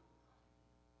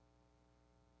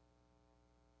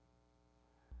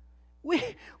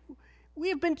 We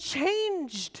have been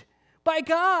changed by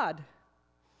God.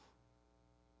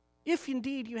 If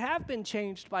indeed you have been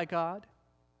changed by God,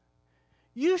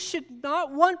 you should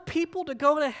not want people to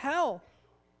go to hell.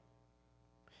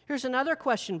 Here's another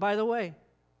question, by the way.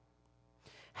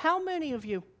 How many of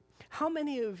you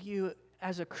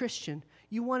as a Christian,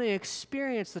 you want to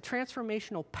experience the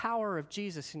transformational power of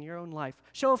Jesus in your own life?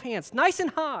 Show of hands, nice and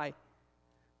high.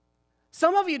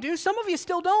 Some of you do, some of you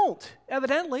still don't,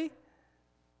 evidently.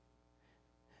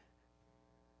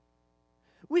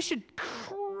 We should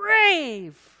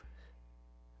crave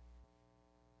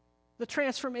the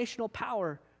transformational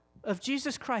power of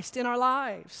Jesus Christ in our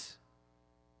lives.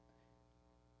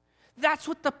 That's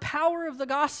what the power of the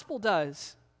gospel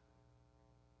does.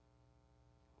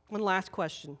 One last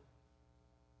question.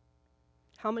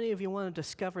 How many of you want to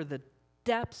discover the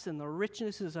depths and the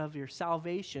richnesses of your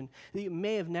salvation that you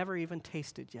may have never even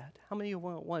tasted yet? How many of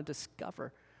you want to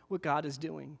discover what God is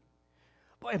doing?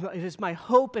 It is my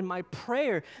hope and my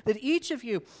prayer that each of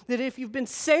you, that if you've been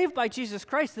saved by Jesus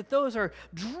Christ, that those are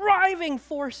driving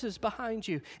forces behind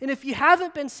you. And if you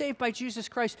haven't been saved by Jesus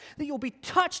Christ, that you'll be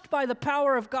touched by the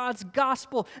power of God's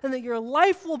gospel and that your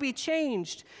life will be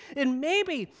changed. And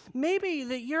maybe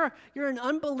that you're an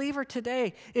unbeliever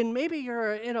today, and maybe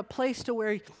you're in a place to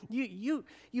where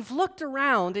you've looked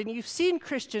around and you've seen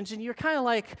Christians and you're kind of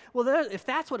like, well, if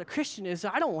that's what a Christian is,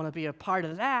 I don't want to be a part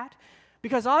of that.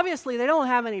 Because obviously they don't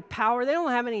have any power, they don't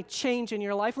have any change in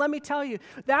your life. Let me tell you,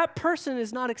 that person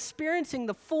is not experiencing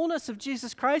the fullness of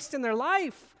Jesus Christ in their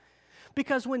life.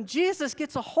 Because when Jesus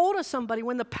gets a hold of somebody,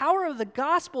 when the power of the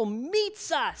gospel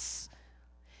meets us,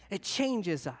 it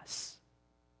changes us.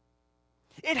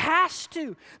 It has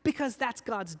to, because that's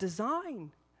God's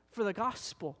design for the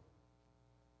gospel.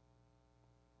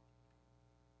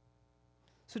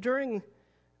 So during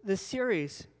this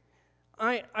series,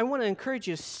 I want to encourage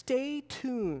you, stay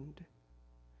tuned.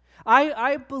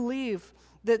 I believe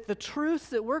that the truth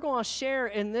that we're going to share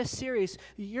in this series,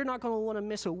 you're not going to want to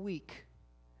miss a week.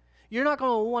 You're not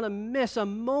going to want to miss a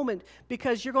moment,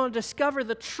 because you're going to discover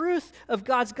the truth of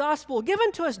God's gospel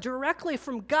given to us directly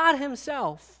from God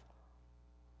himself.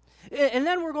 And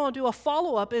then we're going to do a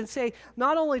follow-up and say,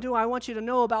 not only do I want you to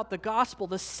know about the gospel,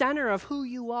 the center of who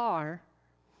you are,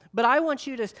 but I want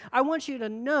you to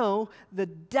know the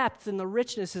depth and the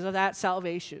richnesses of that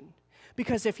salvation.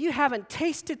 Because if you haven't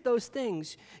tasted those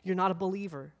things, you're not a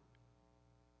believer.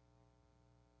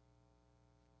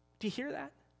 Do you hear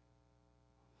that?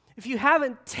 If you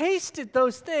haven't tasted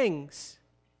those things,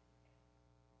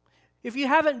 if you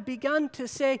haven't begun to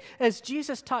say, as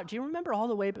Jesus taught, do you remember all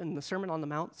the way in the Sermon on the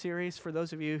Mount series, for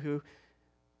those of you who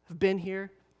have been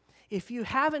here? If you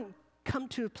haven't come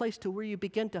to a place to where you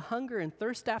begin to hunger and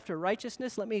thirst after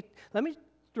righteousness, let me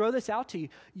throw this out to you.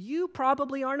 You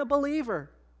probably aren't a believer.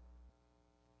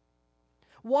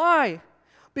 Why?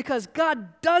 Because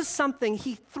God does something.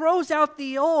 He throws out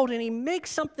the old and he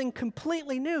makes something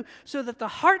completely new, so that the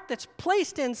heart that's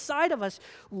placed inside of us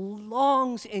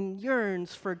longs and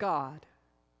yearns for God.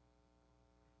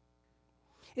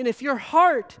 And if your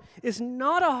heart is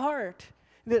not a heart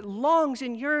that longs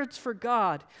and yearns for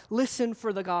God, listen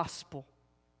for the gospel.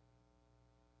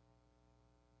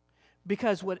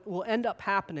 Because what will end up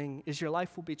happening is your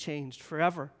life will be changed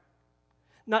forever.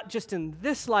 Not just in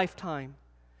this lifetime,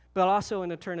 but also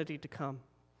in eternity to come.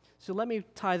 So let me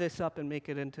tie this up and make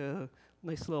it into a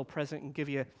nice little present and give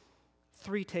you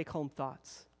 3 take-home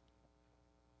thoughts.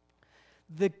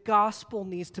 The gospel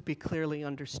needs to be clearly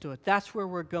understood. That's where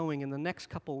we're going in the next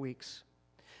couple weeks.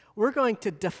 We're going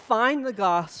to define the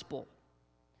gospel.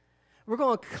 We're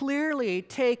going to clearly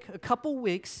take a couple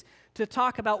weeks to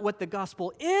talk about what the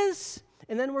gospel is,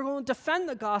 and then we're going to defend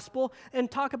the gospel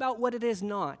and talk about what it is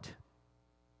not.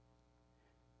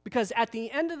 Because at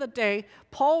the end of the day,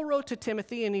 Paul wrote to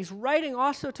Timothy, and he's writing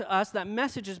also to us. That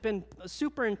message has been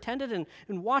superintended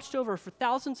and watched over for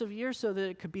thousands of years so that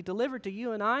it could be delivered to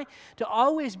you and I, to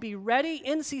always be ready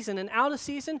in season and out of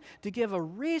season, to give a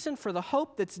reason for the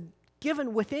hope that's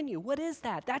given within you. What is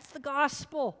that? That's the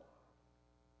gospel.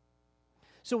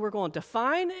 So we're going to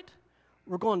define it.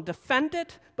 We're going to defend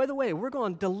it. By the way, we're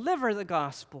going to deliver the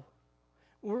gospel.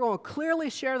 We're going to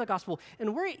clearly share the gospel.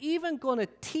 And we're even going to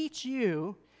teach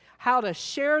you how to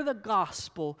share the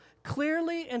gospel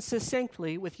clearly and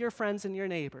succinctly with your friends and your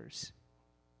neighbors.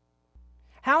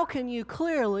 How can you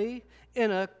clearly, in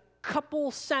a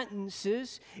couple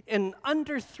sentences, in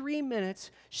under 3 minutes,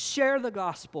 share the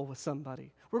gospel with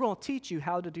somebody? We're going to teach you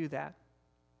how to do that.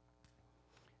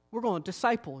 We're going to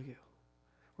disciple you.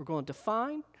 We're going to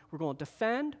define, we're going to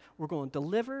defend, we're going to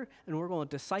deliver, and we're going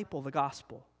to disciple the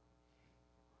gospel.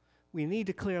 We need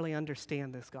to clearly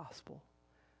understand this gospel.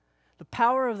 The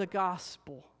power of the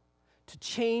gospel to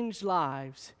change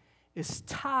lives is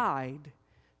tied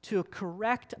to a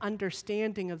correct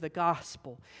understanding of the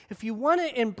gospel. If you want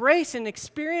to embrace and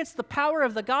experience the power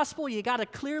of the gospel, you got to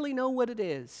clearly know what it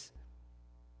is.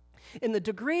 And the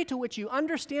degree to which you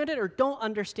understand it or don't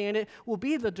understand it will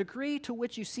be the degree to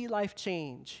which you see life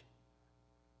change.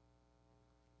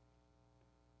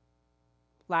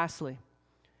 Lastly,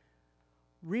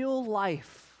 real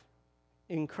life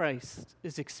in Christ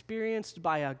is experienced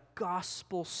by a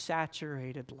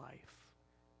gospel-saturated life.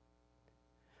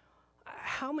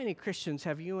 How many Christians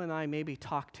have you and I maybe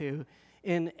talked to?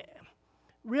 And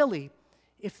really,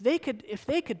 if they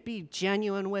could be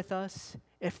genuine with us,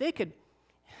 if they could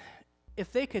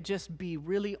just be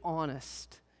really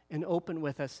honest and open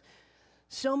with us,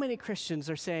 so many Christians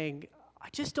are saying, I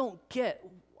just don't get,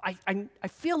 I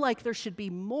feel like there should be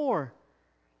more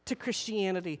to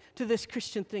Christianity, to this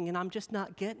Christian thing, and I'm just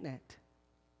not getting it.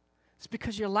 It's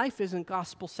because your life isn't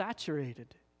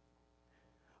gospel-saturated.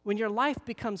 When your life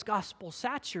becomes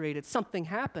gospel-saturated, something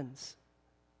happens.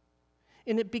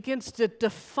 And it begins to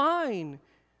define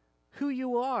who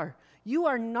you are. You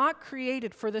are not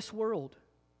created for this world.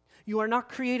 You are not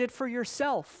created for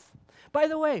yourself. By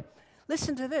the way,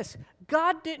 listen to this.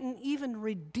 God didn't even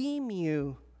redeem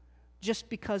you just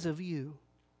because of you.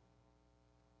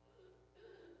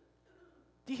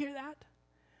 Do you hear that?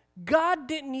 God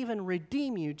didn't even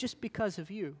redeem you just because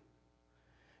of you.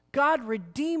 God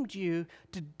redeemed you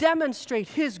to demonstrate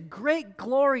His great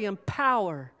glory and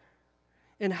power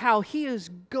and how He is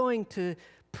going to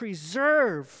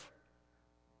preserve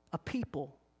a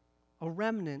people, a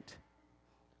remnant,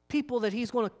 people that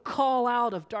He's going to call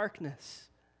out of darkness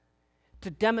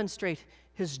to demonstrate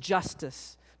His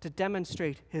justice, to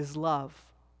demonstrate His love.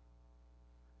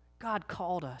 God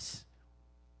called us.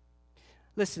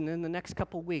 Listen, in the next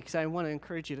couple weeks, I want to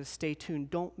encourage you to stay tuned.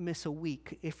 Don't miss a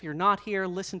week. If you're not here,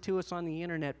 listen to us on the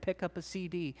internet. Pick up a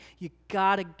CD. You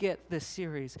got to get this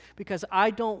series because I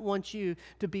don't want you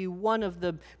to be one of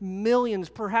the millions,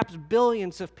 perhaps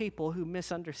billions of people who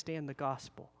misunderstand the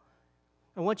gospel.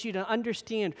 I want you to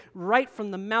understand right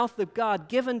from the mouth of God,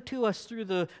 given to us through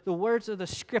the words of the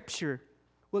Scripture,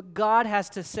 what God has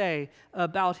to say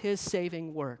about His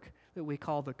saving work that we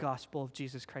call the gospel of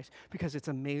Jesus Christ, because it's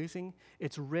amazing,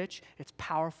 it's rich, it's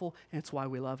powerful, and it's why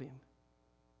we love Him.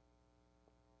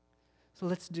 So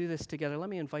let's do this together. Let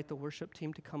me invite the worship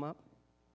team to come up.